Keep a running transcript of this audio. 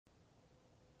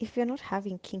if you're not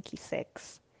having kinky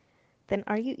sex, then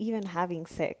are you even having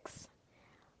sex?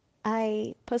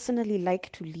 I personally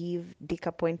like to leave dick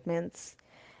appointments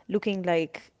looking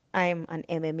like I'm an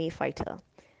MMA fighter.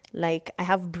 Like I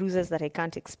have bruises that I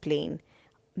can't explain,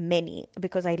 many,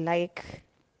 because I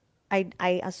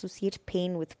associate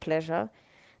pain with pleasure.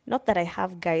 Not that I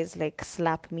have guys like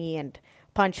slap me and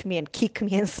punch me and kick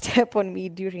me and step on me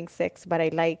during sex, but I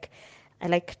like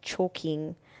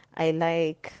choking. I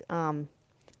like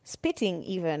spitting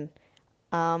even.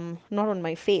 Not on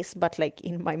my face, but like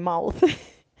in my mouth.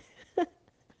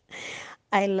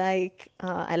 I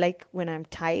like when I'm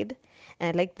tied,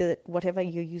 and I like the whatever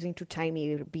you're using to tie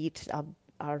me, be it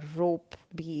a rope,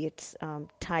 be it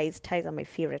ties. Ties are my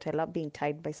favorite. I love being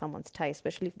tied by someone's tie,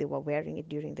 especially if they were wearing it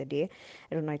during the day.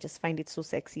 I don't know, I just find it so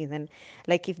sexy. And then,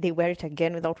 like, if they wear it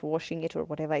again without washing it or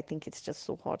whatever, I think it's just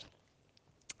so hot.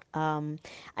 Um,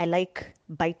 I like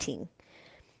biting.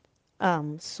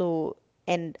 So,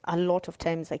 and a lot of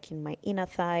times, like in my inner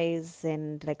thighs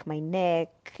and like my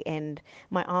neck and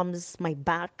my arms, my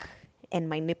back, and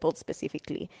my nipples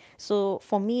specifically. So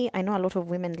for me, I know a lot of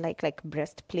women like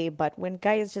breast play, but when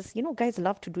guys just, guys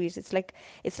love to do it. It's like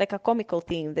a comical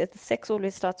thing. The sex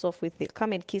always starts off with they'll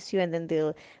come and kiss you and then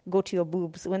they'll go to your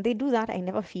boobs. When they do that, I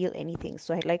never feel anything.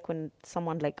 So I like when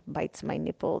someone like bites my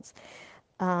nipples.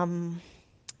 Um,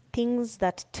 Things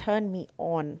that turn me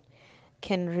on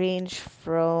can range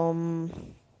from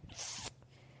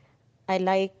I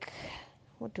like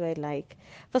what do I like?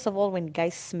 First of all, when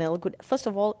guys smell good. First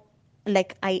of all,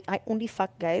 like I only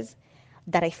fuck guys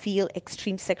that I feel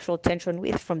extreme sexual tension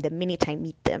with from the minute I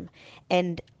meet them.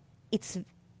 And it's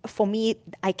for me,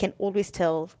 I can always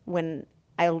tell when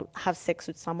I'll have sex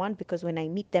with someone because when I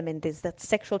meet them and there's that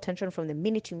sexual tension from the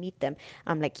minute you meet them,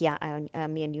 I'm like, yeah,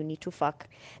 me and you need to fuck.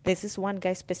 There's this one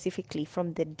guy specifically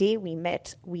from the day we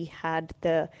met, we had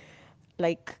the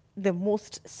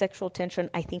most sexual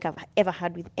tension I think I've ever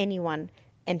had with anyone.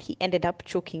 And he ended up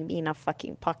choking me in a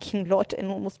fucking parking lot and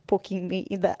almost poking me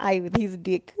in the eye with his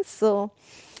dick. So,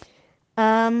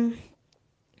 um,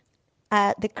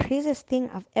 the craziest thing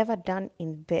I've ever done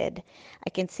in bed, I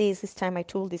can say, is this time I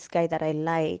told this guy that I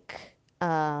like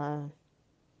uh,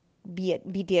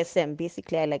 BDSM.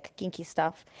 Basically, I like kinky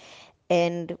stuff.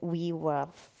 And we were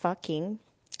fucking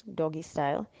doggy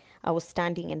style. I was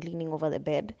standing and leaning over the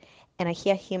bed, and I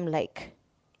hear him like,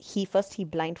 he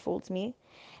blindfolds me,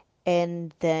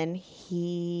 and then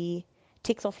he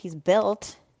takes off his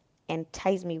belt and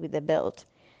ties me with the belt.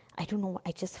 I don't know.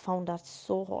 I just found that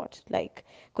so hot, like,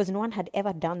 because no one had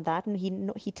ever done that, and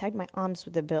he tied my arms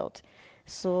with the belt.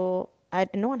 So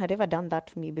no one had ever done that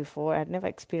to me before. I'd never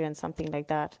experienced something like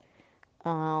that.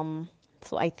 Um,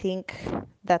 so I think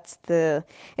that's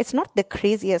it's not the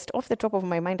craziest. Off the top of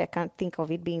my mind, I can't think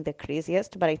of it being the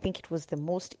craziest, but I think it was the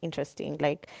most interesting,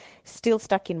 like still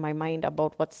stuck in my mind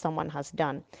about what someone has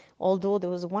done. Although there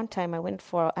was one time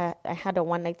I had a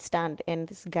one night stand and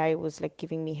this guy was like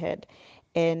giving me head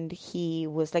and he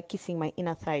was like kissing my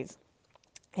inner thighs.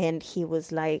 And he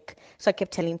was like, so I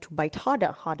kept telling him to bite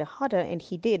harder, harder, harder, and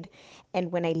he did.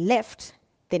 And when I left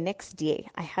the next day,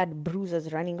 I had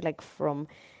bruises running like from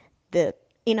the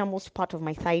innermost part of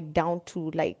my thigh down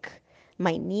to like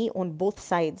my knee on both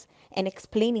sides. And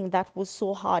explaining that was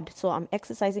so hard. So I'm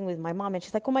exercising with my mom, and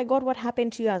she's like, "Oh my God, what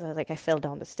happened to you?" I was like, "I fell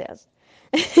down the stairs."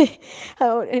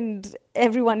 And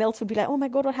everyone else would be like, "Oh my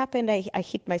God, what happened?" I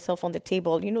hit myself on the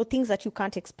table. Things that you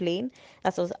can't explain.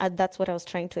 That's what I was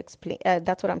trying to explain.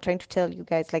 That's what I'm trying to tell you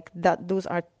guys. Like that, those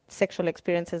are sexual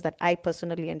experiences that I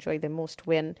personally enjoy the most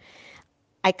when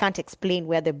I can't explain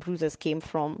where the bruises came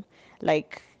from.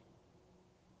 Like,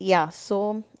 yeah,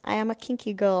 so I am a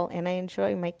kinky girl and I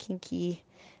enjoy my kinky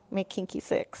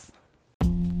sex.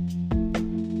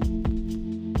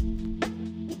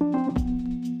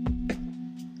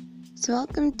 So,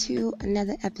 welcome to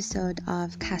another episode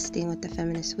of Casting with the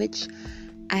Feminist Witch.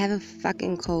 I have a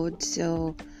fucking cold,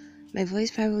 so my voice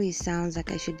probably sounds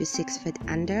like I should be 6 foot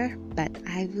under, but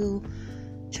I will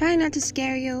try not to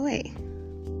scare you away.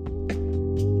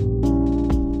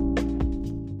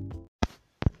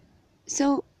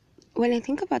 So, when I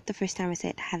think about the first time I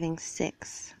said having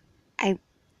sex, I'm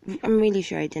really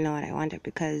sure I didn't know what I wanted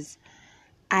because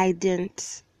I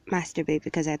didn't masturbate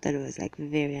because I thought it was like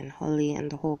very unholy,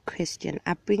 and the whole Christian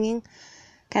upbringing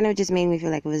kind of just made me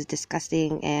feel like it was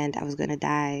disgusting and I was going to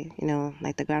die,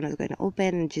 like the ground was going to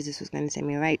open and Jesus was going to send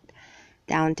me right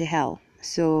down to hell.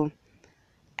 So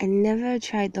I never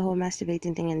tried the whole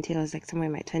masturbating thing until I was like somewhere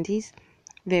in my 20s,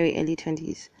 very early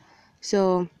 20s.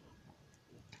 So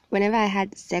whenever I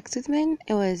had sex with men,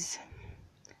 it was,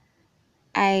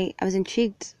 I was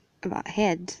intrigued about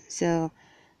head. So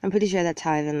I'm pretty sure that's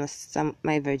how I even lost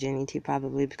my virginity,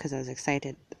 probably because I was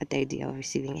excited at the idea of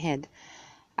receiving head.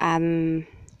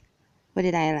 What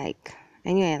did I like?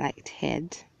 I knew I liked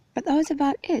head, but that was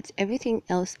about it. Everything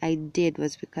else I did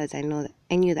was because I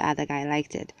knew the other guy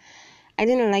liked it. I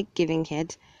didn't like giving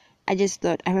head. I just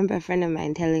thought, I remember a friend of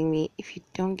mine telling me, if you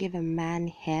don't give a man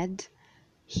head,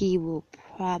 he will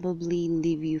probably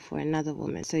leave you for another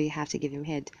woman, so you have to give him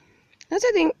head. That's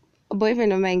the thing. A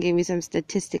boyfriend of mine gave me some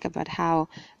statistic about how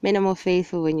men are more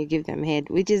faithful when you give them head,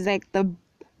 which is like the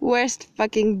worst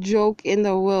fucking joke in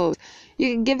the world.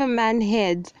 You can give a man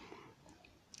head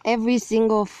every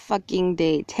single fucking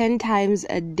day, 10 times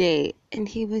a day, and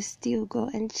he will still go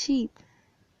and cheat.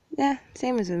 Yeah,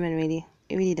 same as women, really.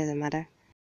 It really doesn't matter.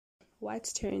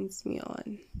 What turns me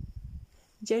on?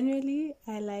 Generally,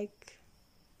 I like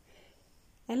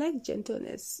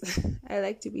gentleness. I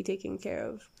like to be taken care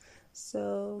of.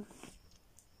 So,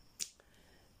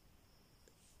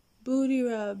 booty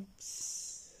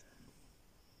rubs,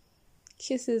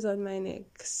 kisses on my neck,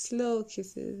 slow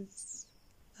kisses,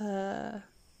 head.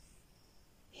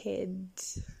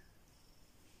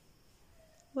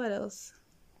 What else?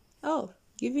 Oh,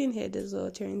 giving head as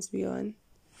well turns me on.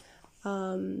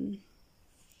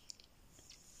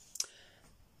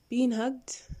 Being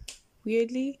hugged,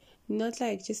 weirdly, not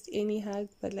like just any hug,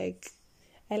 but like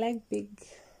I like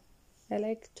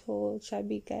tall,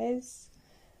 chubby guys.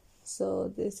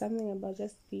 So there's something about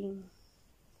just being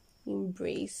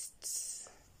embraced.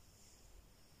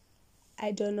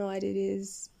 I don't know what it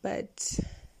is, but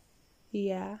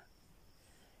yeah.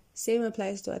 Same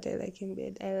applies to what I like in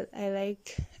bed. I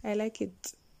like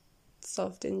it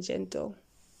soft and gentle.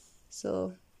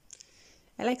 So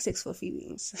I like sex for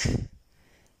feelings.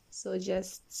 So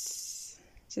just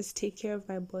take care of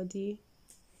my body.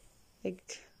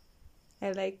 Like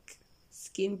I like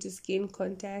skin to skin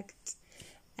contact.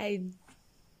 I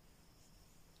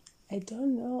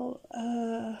don't know.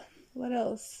 What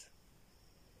else?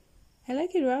 I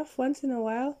like it rough once in a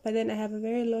while, but then I have a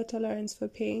very low tolerance for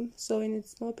pain. So when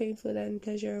it's more painful than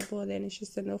pleasurable, then it's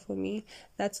just a no for me.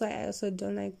 That's why I also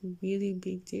don't like really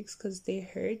big dicks, because they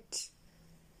hurt.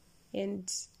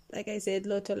 And like I said,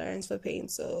 low tolerance for pain,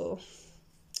 so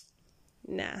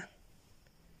nah.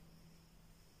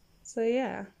 So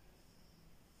yeah.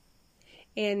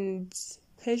 And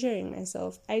pleasuring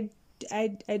myself, I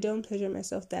don't pleasure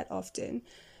myself that often,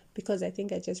 because I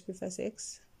think I just prefer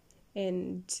sex.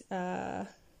 And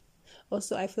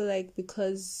also I feel like,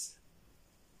 because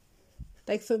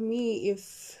like for me,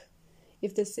 if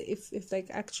like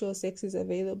actual sex is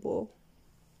available,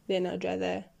 then I'd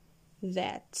rather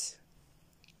that.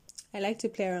 I like to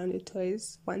play around with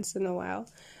toys once in a while,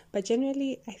 but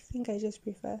generally I think I just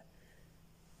prefer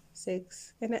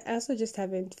sex. And I also just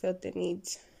haven't felt the need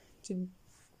to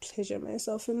pleasure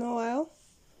myself in a while,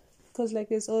 because like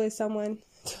there's always someone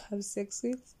to have sex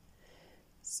with.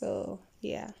 So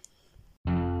yeah.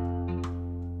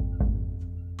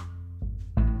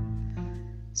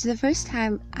 So the first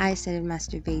time I started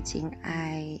masturbating,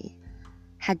 I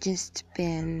had just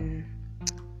been,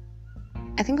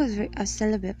 I think I was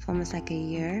celibate for almost like a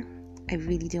year. I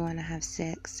really didn't want to have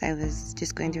sex. I was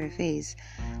just going through a phase.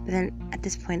 But then at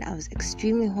this point, I was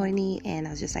extremely horny, and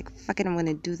I was just like, fuck it, I'm going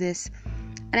to do this.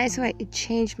 And I swear, it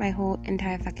changed my whole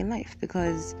entire fucking life,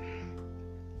 because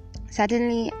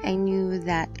suddenly I knew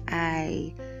that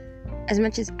as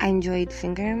much as I enjoyed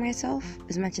fingering myself,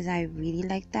 as much as I really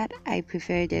liked that, I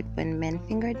preferred it when men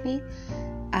fingered me.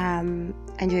 I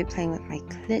enjoyed playing with my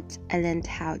clit. I learned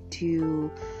how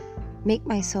to make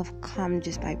myself come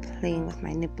just by playing with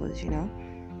my nipples, you know.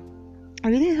 It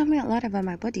really taught me a lot about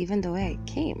my body, even the way I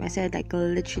came. I started like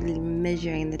literally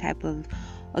measuring the type of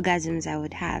orgasms I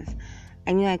would have.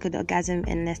 I knew I could orgasm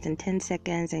in less than 10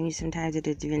 seconds. I knew sometimes it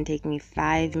would even take me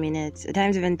 5 minutes, at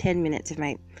times even 10 minutes if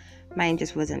my mind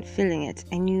just wasn't feeling it.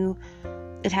 I knew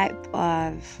the type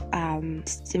of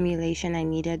stimulation I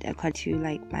needed according to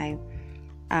like my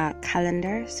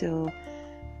calendar. So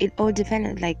it all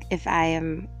depended. Like if I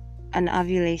am an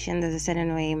ovulation, there's a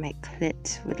certain way my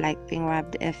clit would like being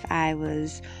rubbed. If I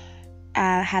was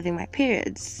having my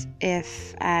periods,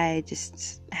 if I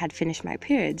just had finished my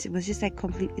periods, it was just like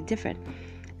completely different.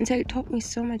 And so it taught me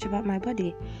so much about my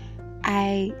body.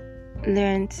 I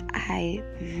learned I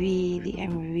really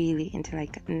am really into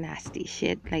like nasty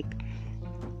shit. Like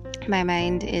my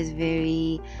mind is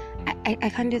very, I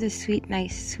can't do the sweet,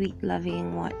 nice, sweet,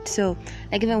 loving what. So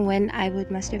like even when I would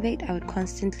masturbate, I would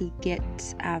constantly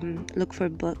look for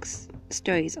books,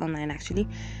 stories online actually.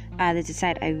 There's a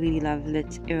site I really love, Lit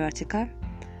Erotica.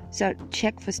 So I'd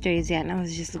check for stories there, and I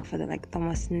was just look for the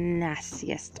most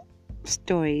nastiest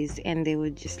stories, and they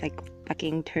would just like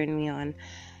fucking turn me on.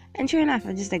 And sure enough,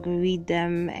 I just like read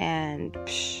them and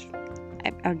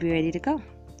I'd be ready to go.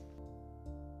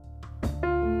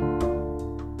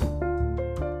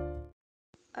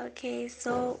 Okay,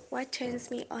 so what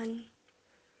turns me on?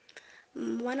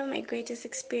 One of my greatest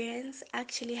experience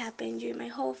actually happened during my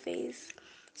whole phase.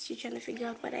 Still trying to figure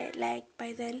out what I liked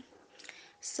by then.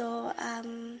 So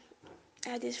I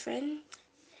had this friend,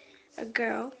 a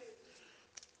girl.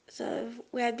 So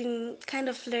we had been kind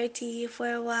of flirty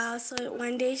for a while. So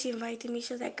one day she invited me.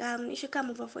 She was like, you should come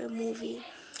over for a movie.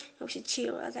 We should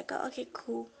chill. I was like, oh, okay,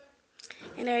 cool.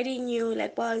 And I already knew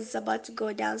like what was about to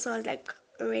go down. So I was like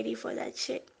ready for that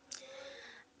shit.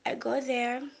 I go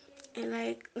there, and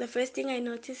like the first thing I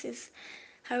noticed is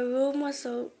her room was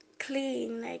so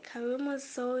clean. Like her room was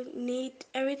so neat.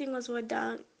 Everything was well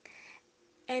done,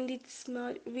 and it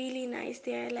smelled really nice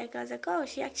there. Like I was like, oh,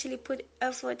 she actually put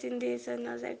effort in this, and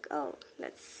I was like, oh,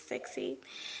 that's sexy.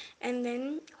 And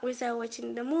then we started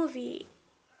watching the movie,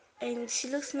 and she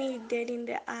looks me dead in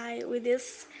the eye with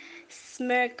this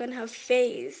smirk on her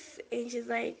face, and she's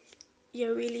like,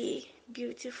 "You're really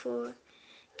beautiful.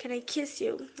 Can I kiss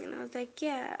you?" And I was like,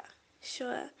 "Yeah,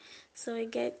 sure." So we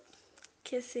get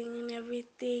kissing and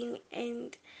everything,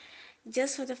 and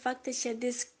just for the fact that she had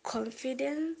this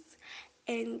confidence,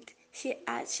 and she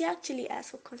actually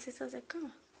asked for consent. I was like, oh,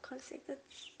 consent,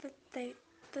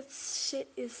 that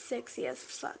shit is sexy as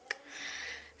fuck.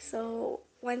 So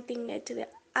one thing led to the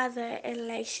other, and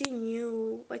like she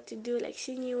knew what to do. Like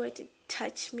she knew where to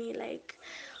touch me. Like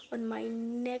on my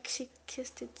neck, she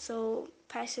kissed it so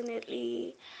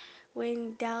passionately,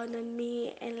 went down on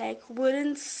me, and like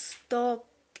wouldn't stop.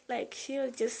 Like she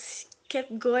was just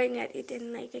kept going at it,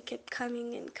 and like I kept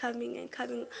coming and coming and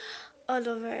coming all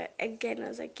over again. I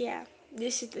was like, yeah,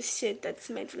 this is the shit that's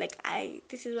meant for, like,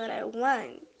 this is what I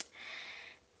want.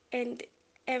 And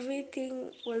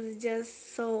everything was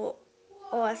just so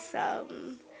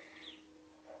awesome.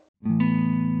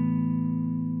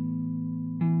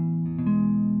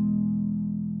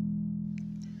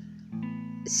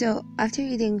 So after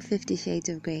reading 50 Shades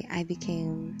of Grey, I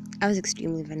was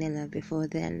extremely vanilla before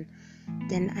then.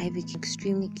 Then I became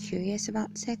extremely curious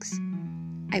about sex.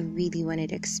 I really wanted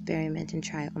to experiment and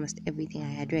try almost everything I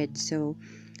had read. So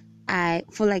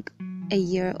for like a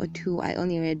year or two, I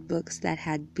only read books that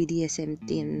had BDSM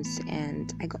themes,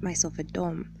 and I got myself a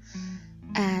dom.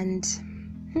 And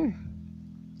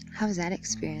how was that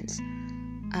experience?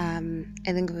 I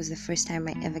think it was the first time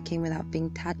I ever came without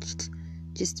being touched,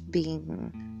 just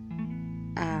being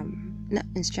not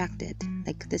instructed.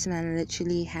 Like this man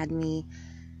literally had me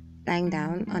lying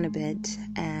down on a bed,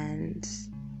 and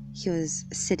he was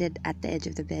seated at the edge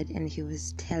of the bed, and he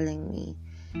was telling me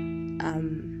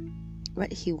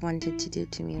what he wanted to do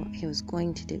to me, what he was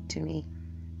going to do to me,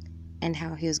 and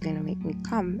how he was going to make me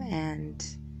come. And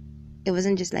it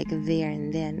wasn't just like there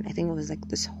and then. I think it was like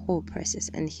this whole process,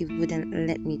 and he wouldn't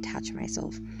let me touch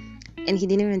myself. And he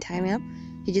didn't even tie me up.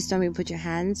 He just told me, put your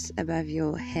hands above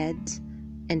your head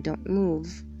and don't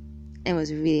move. It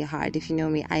was really hard. If you know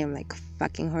me, I am like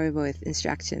fucking horrible with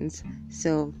instructions.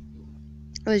 So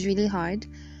it was really hard.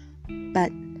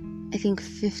 But I think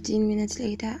 15 minutes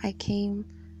later, I came,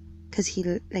 because he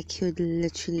would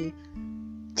literally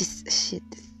just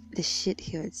the shit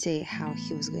he would say, how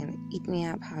he was going to eat me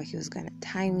up, how he was going to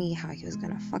tie me, how he was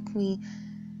going to fuck me,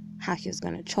 how he was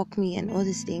going to choke me, and all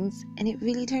these things. And it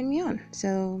really turned me on.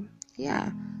 So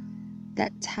yeah,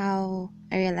 that's how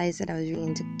I realized that I was really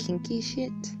into kinky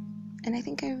shit. And I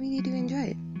think I really do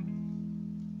enjoy it.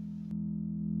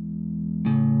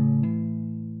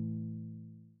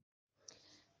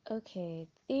 Okay,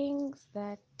 things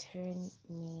that turn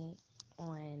me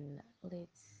on.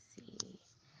 Let's see.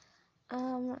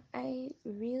 I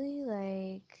really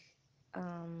like,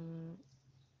 um,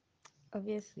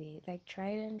 obviously, like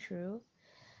tried and true.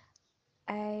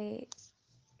 I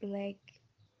like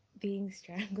being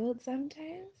strangled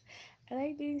sometimes. I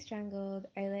like being strangled.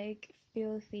 I like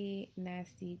filthy,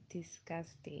 nasty,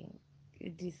 disgusting,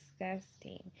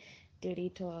 dirty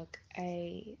talk.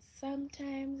 I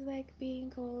sometimes like being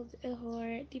called a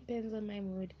whore. Depends on my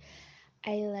mood.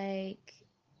 I like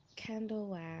candle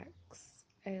wax.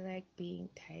 I like being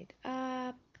tied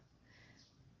up.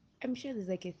 I'm sure there's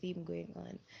like a theme going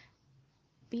on.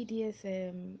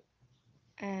 BDSM,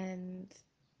 and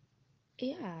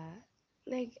yeah,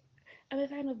 like I'm a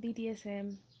fan of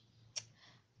BDSM.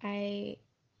 I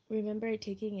remember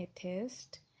taking a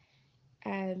test,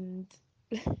 and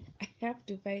I have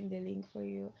to find the link for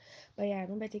you. But yeah, I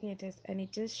remember taking a test, and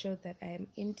it just showed that I'm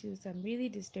into some really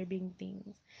disturbing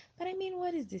things. But I mean,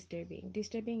 what is disturbing?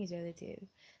 Disturbing is relative.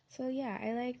 So yeah,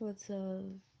 I like lots of,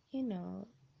 you know,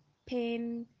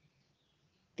 pain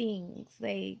things,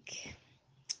 like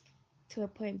to a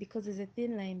point, because there's a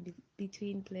thin line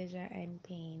between pleasure and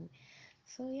pain.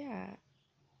 So yeah,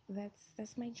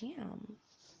 that's my jam.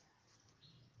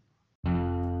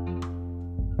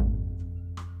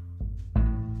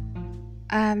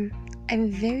 I'm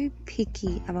very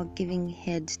picky about giving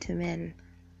head to men.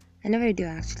 I never do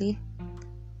actually.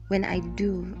 When I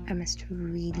do, I must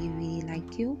really, really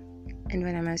like you. And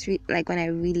when when I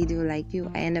really do like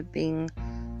you, I end up being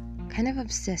kind of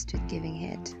obsessed with giving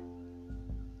head.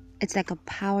 It's like a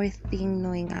power thing,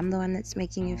 knowing I'm the one that's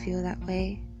making you feel that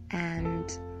way. And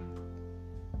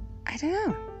I don't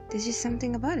know. There's just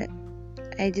something about it.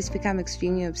 I just become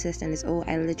extremely obsessed, and it's all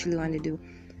I literally want to do.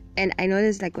 And I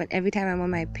notice, like, when every time I'm on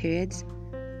my periods,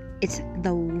 it's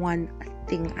the one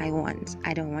thing I want.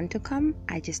 I don't want to come.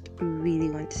 I just really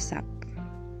want to suck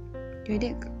your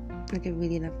dick. Like, I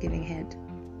really love giving head.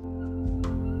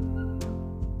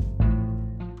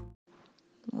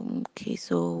 Okay,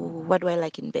 so what do I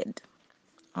like in bed?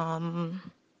 I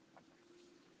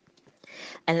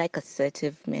like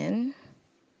assertive men.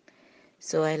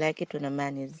 So I like it when a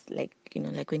man is like,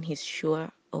 like when he's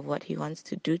sure of what he wants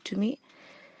to do to me.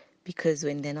 Because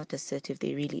when they're not assertive,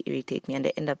 they really irritate me and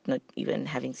I end up not even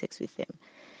having sex with them.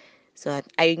 So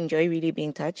I enjoy really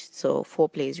being touched. So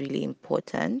foreplay is really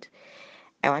important.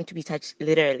 I want to be touched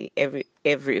literally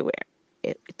everywhere.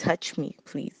 Touch me,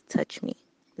 please, touch me.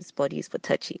 This body is for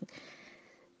touching.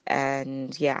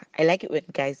 And yeah, I like it when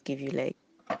guys give you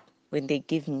when they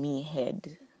give me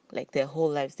head, like their whole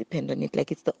lives depend on it.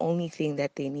 Like it's the only thing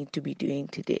that they need to be doing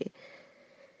today.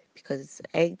 Because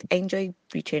I enjoy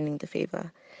returning the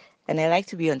favor. And I like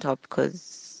to be on top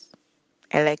because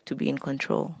I like to be in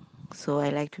control. So I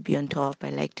like to be on top.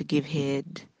 I like to give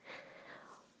head.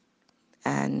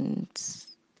 And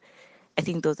I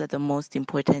think those are the most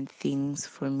important things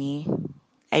for me.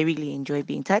 I really enjoy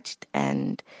being touched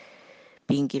and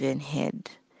being given head.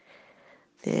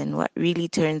 Then what really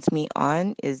turns me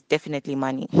on is definitely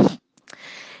money.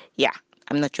 Yeah,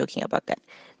 I'm not joking about that.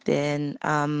 Then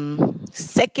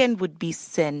second would be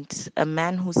scent. A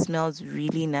man who smells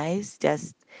really nice,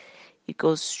 just it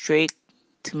goes straight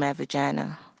to my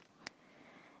vagina.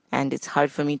 And it's hard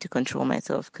for me to control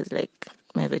myself because like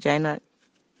my vagina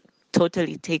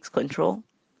totally takes control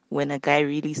when a guy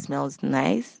really smells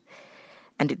nice.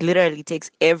 And it literally takes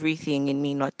everything in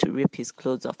me not to rip his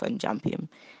clothes off and jump him.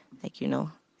 Like, I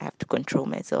have to control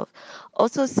myself.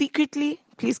 Also, secretly,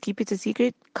 please keep it a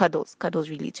secret. Cuddles.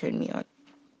 Cuddles really turn me on.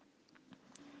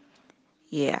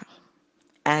 Yeah.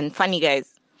 And funny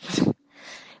guys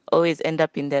always end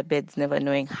up in their beds never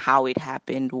knowing how it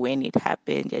happened, when it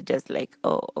happened. You're just like,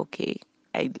 oh, okay.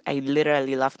 I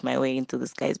literally laughed my way into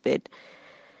this guy's bed.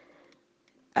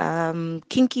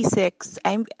 Kinky sex.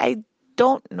 I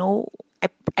don't know.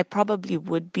 I probably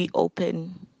would be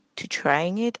open to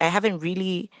trying it. I haven't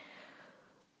really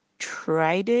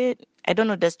tried it. I don't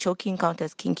know. Does choking count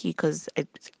as kinky? Because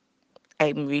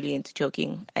I'm really into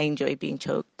choking. I enjoy being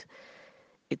choked.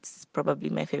 It's probably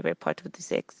my favorite part of the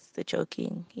sex, the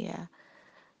choking. Yeah.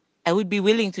 I would be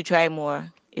willing to try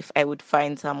more if I would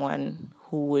find someone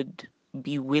who would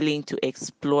be willing to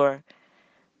explore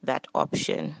that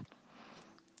option.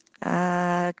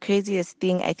 Craziest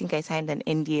thing, I think I signed an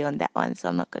NDA on that one, so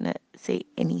I'm not gonna say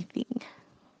anything.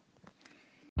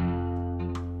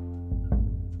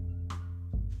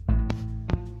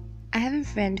 I have a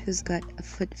friend who's got a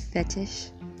foot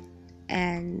fetish,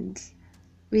 and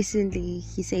recently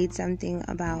he said something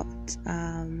about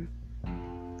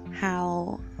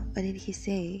how, what did he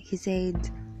say? He said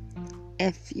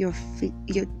if your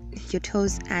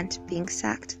toes aren't being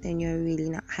sucked, then you're really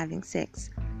not having sex.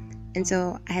 And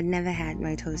so I had never had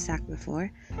my toes sucked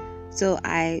before. So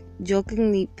I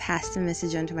jokingly passed the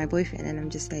message on to my boyfriend, and I'm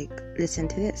just like, listen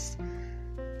to this.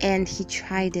 And he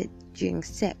tried it during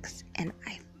sex, and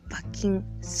I fucking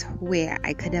swear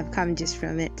I could have come just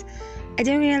from it. I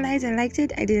didn't realize I liked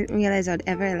it. I didn't realize I'd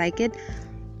ever like it.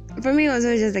 For me, it was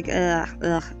always just like,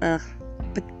 ugh.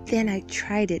 But then I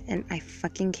tried it, and I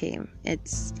fucking came. I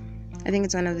think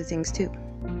it's one of the things too.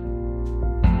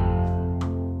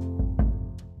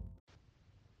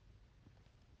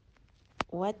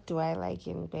 What do I like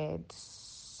in bed?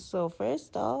 So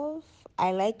first off,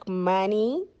 I like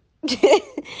money.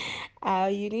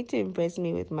 You need to impress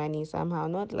me with money somehow.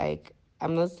 Not like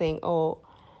I'm not saying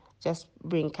just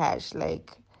bring cash.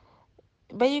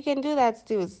 But you can do that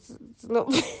too. It's not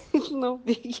it's no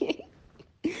biggie.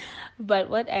 But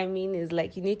what I mean is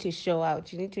like you need to show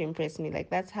out. You need to impress me. Like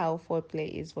that's how foreplay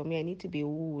is for me. I need to be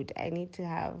wooed. I need to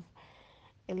have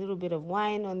a little bit of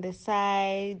wine on the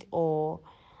side or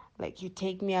Like you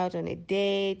take me out on a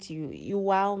date, you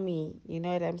wow me, you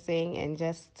know what I'm saying, and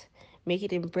just make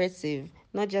it impressive,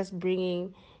 not just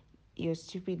bringing your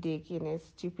stupid dick in a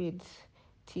stupid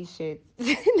t-shirt.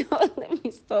 No, let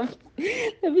me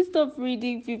stop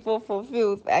reading people for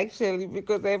filth actually,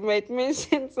 because I might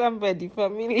mention somebody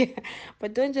familiar.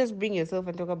 But don't just bring yourself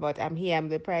and talk about I'm here, I'm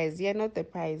the prize. You're not the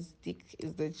prize. Dick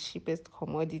is the cheapest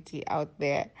commodity out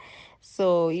there.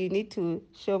 So you need to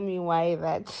show me why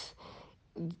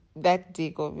that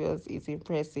dick of yours is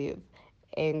impressive.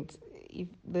 And if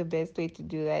the best way to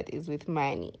do that is with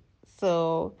money.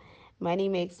 So money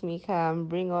makes me come,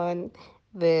 bring on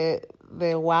the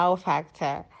wow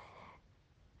factor.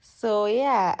 So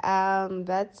yeah,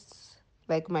 that's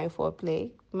like my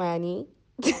foreplay, money.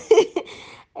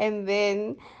 And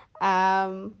then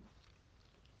um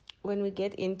when we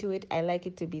get into it, I like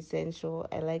it to be sensual.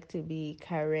 I like to be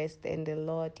caressed and a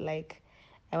lot. Like,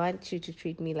 I want you to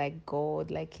treat me like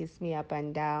gold, like kiss me up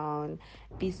and down,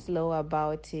 be slow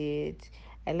about it.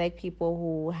 I like people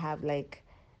who have like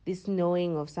this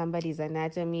knowing of somebody's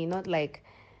anatomy, not like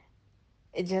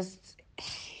it just.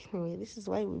 Anyway, this is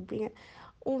why we bring it.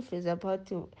 Oomph is about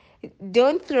to.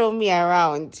 Don't throw me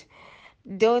around,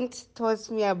 don't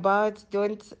toss me about,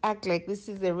 don't act like this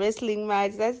is a wrestling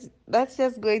match. That's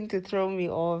just going to throw me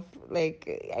off.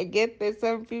 Like, I get there's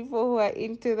some people who are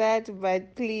into that,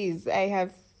 but please, I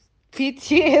have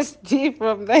PTSD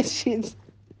from that shit.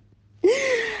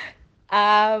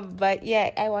 But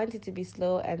yeah, I want it to be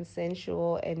slow and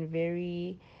sensual and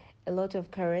very, a lot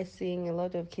of caressing, a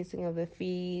lot of kissing of the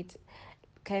feet,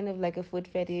 kind of like a foot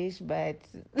fetish, but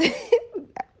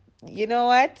you know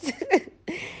what?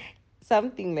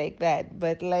 Something like that.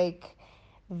 But like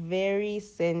very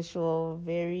sensual,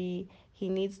 very, he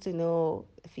needs to know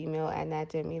female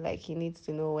anatomy, like he needs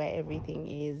to know where everything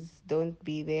is. Don't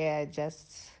be there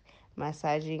just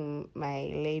massaging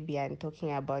my labia and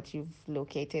talking about you've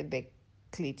located the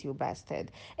clit, you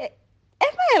bastard. Am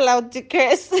I allowed to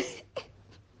curse?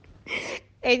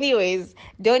 Anyways,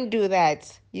 don't do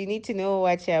that. You need to know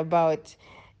what you're about,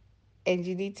 and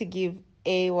you need to give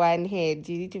A1 head.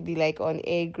 You need to be like on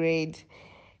A grade,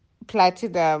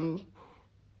 platinum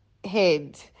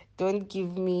head. Don't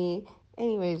give me.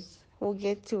 Anyways, we'll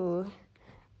get to.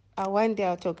 One day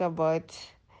I'll talk about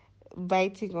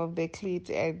biting of the clit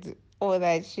and all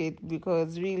that shit,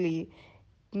 because really,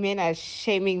 men are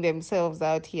shaming themselves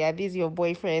out here. These your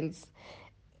boyfriends.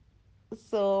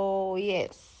 So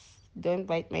yes, don't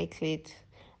bite my clit.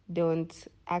 Don't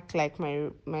act like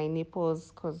my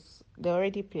nipples, because they're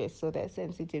already pierced, so they're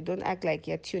sensitive. Don't act like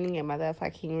you're tuning a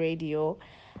motherfucking radio.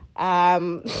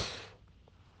 Um,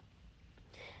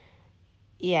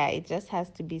 yeah, it just has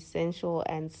to be sensual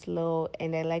and slow.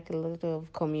 And I like a lot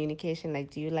of communication. Like,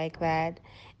 do you like that?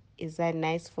 Is that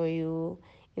nice for you?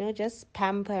 You know, just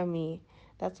pamper me.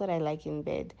 That's what I like in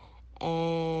bed.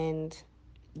 And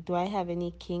do I have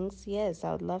any kinks? Yes,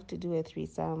 I would love to do a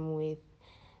threesome with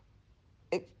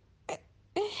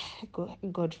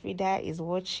Godfrida is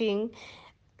watching.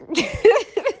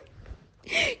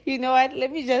 You know what?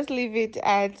 Let me just leave it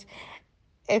at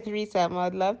a threesome.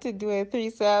 I'd love to do a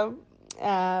threesome,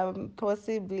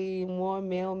 possibly more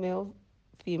male, male,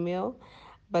 female.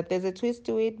 But there's a twist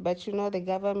to it. But you know, the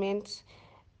government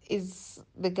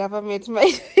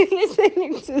might be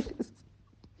listening to this.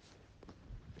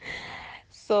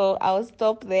 So I'll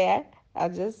stop there. I'll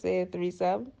just say a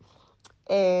threesome.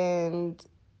 And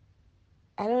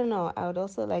I don't know. I would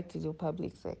also like to do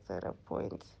public sex at a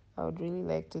point. I would really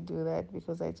like to do that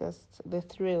because the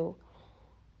thrill,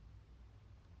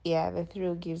 yeah, the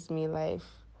thrill gives me life.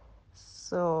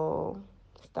 So,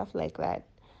 stuff like that.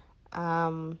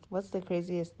 What's the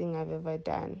craziest thing I've ever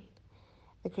done?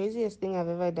 The craziest thing I've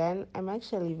ever done, I'm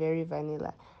actually very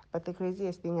vanilla, but the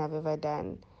craziest thing I've ever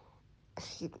done,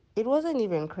 it wasn't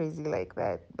even crazy like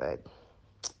that, but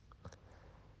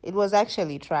it was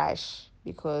actually trash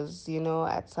because,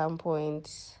 at some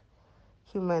point,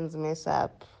 humans mess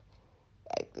up.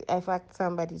 I fucked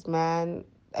somebody's man.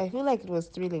 I feel like it was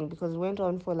thrilling because it went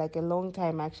on for like a long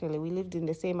time actually. We lived in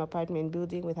the same apartment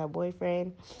building with her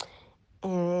boyfriend.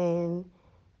 And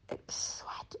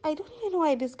I don't even know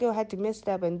why this girl had to mess it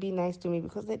up and be nice to me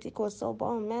because the dick was so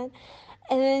bomb, man.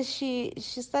 And then she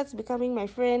starts becoming my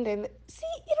friend, and see,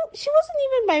 she wasn't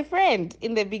even my friend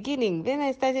in the beginning. Then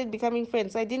I started becoming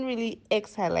friends, so I didn't really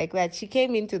ex her like that. She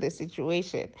came into the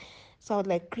situation, so I would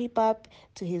like creep up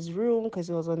to his room because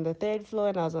he was on the third floor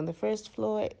and I was on the first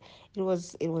floor. It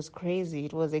was crazy.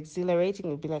 It was exhilarating.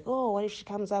 It'd be like, oh, what if she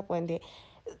comes up one day?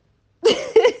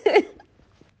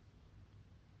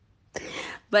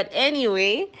 But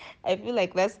anyway, I feel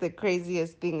like that's the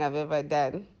craziest thing I've ever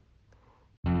done.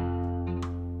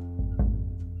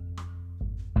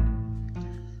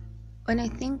 when I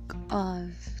think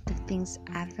of the things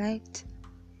I've liked,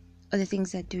 or the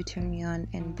things that do turn me on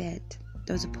in bed,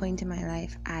 there was a point in my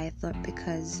life I thought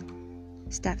because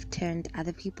stuff turned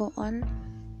other people on,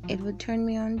 it would turn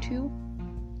me on too.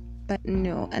 But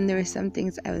no, and there were some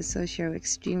things I was so sure were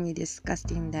extremely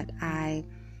disgusting that I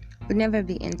would never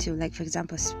be into. Like, for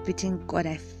example, spitting. God,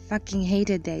 I fucking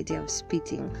hated the idea of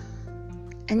spitting.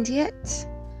 And yet,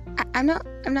 I'm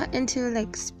not into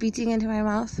like spitting into my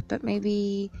mouth, but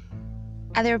maybe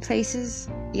other places,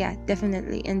 yeah,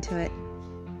 definitely into it.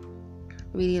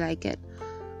 Really like it.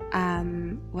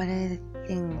 What are the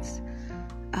things?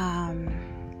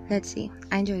 Let's see.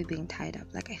 I enjoy being tied up.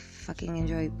 Like, I fucking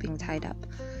enjoy being tied up,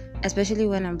 especially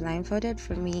when I'm blindfolded.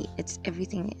 For me,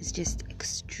 everything is just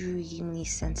extremely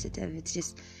sensitive. It's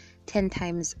just 10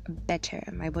 times better.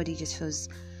 My body just feels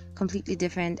completely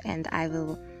different, and I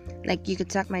will, like, you could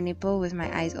suck my nipple with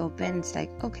my eyes open. It's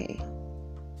like, okay.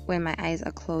 When my eyes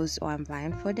are closed or I'm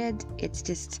blindfolded, it's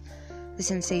just, the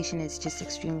sensation is just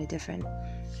extremely different.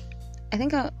 I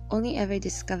think I only ever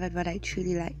discovered what I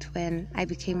truly liked when I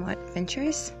became more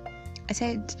adventurous. I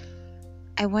said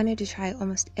I wanted to try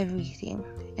almost everything,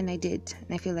 and I did.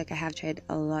 And I feel like I have tried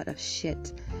a lot of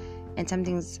shit. And some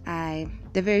things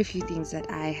the very few things that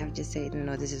I have just said,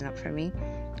 no, this is not for me.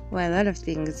 Well, a lot of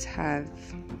things have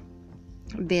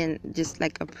been just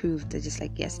like approved. They're just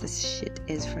like, yes, this shit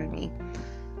is for me.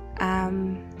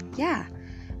 Yeah.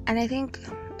 And I think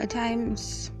at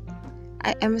times,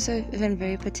 I'm also even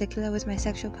very particular with my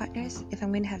sexual partners. If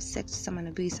I'm going to have sex with someone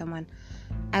or be someone,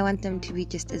 I want them to be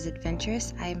just as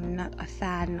adventurous. I'm not a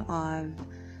fan of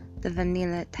the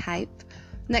vanilla type.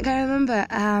 Like, I remember,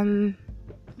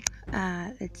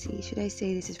 let's see, should I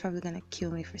say this? Is probably going to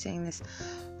kill me for saying this.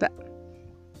 But,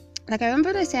 like, I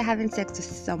remember I said having sex with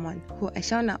someone who I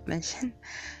shall not mention.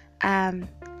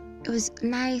 It was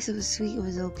nice, it was sweet, it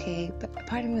was okay, but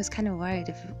part of me was kind of worried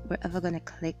if we're ever going to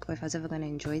click or if I was ever going to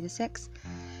enjoy the sex.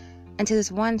 Until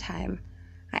this one time,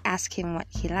 I ask him what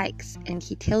he likes, and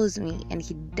he tells me, and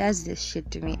he does this shit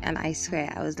to me, and I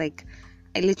swear, I was like,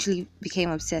 I literally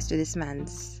became obsessed with this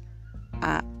man's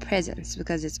presence,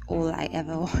 because it's all I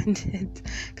ever wanted,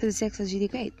 because the sex was really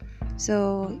great.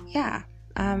 So, yeah,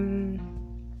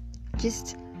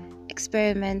 just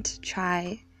experiment,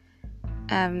 try.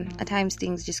 At times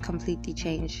things just completely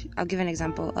change. I'll give an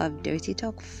example of dirty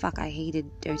talk. Fuck, I hated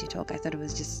dirty talk. I thought it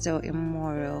was just so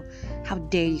immoral. How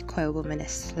dare you call a woman a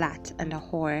slut and a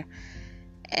whore?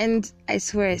 And I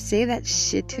swear, say that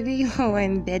shit to me when we're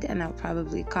in bed and I'll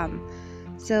probably come.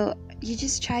 So you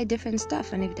just try different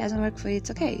stuff, and if it doesn't work for you,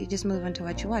 it's okay. You just move on to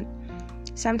what you want.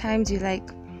 Sometimes you like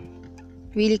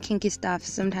really kinky stuff.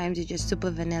 Sometimes you're just super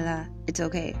vanilla. It's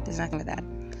okay. There's nothing with that.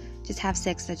 Just have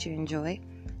sex that you enjoy,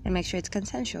 and make sure it's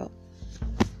consensual.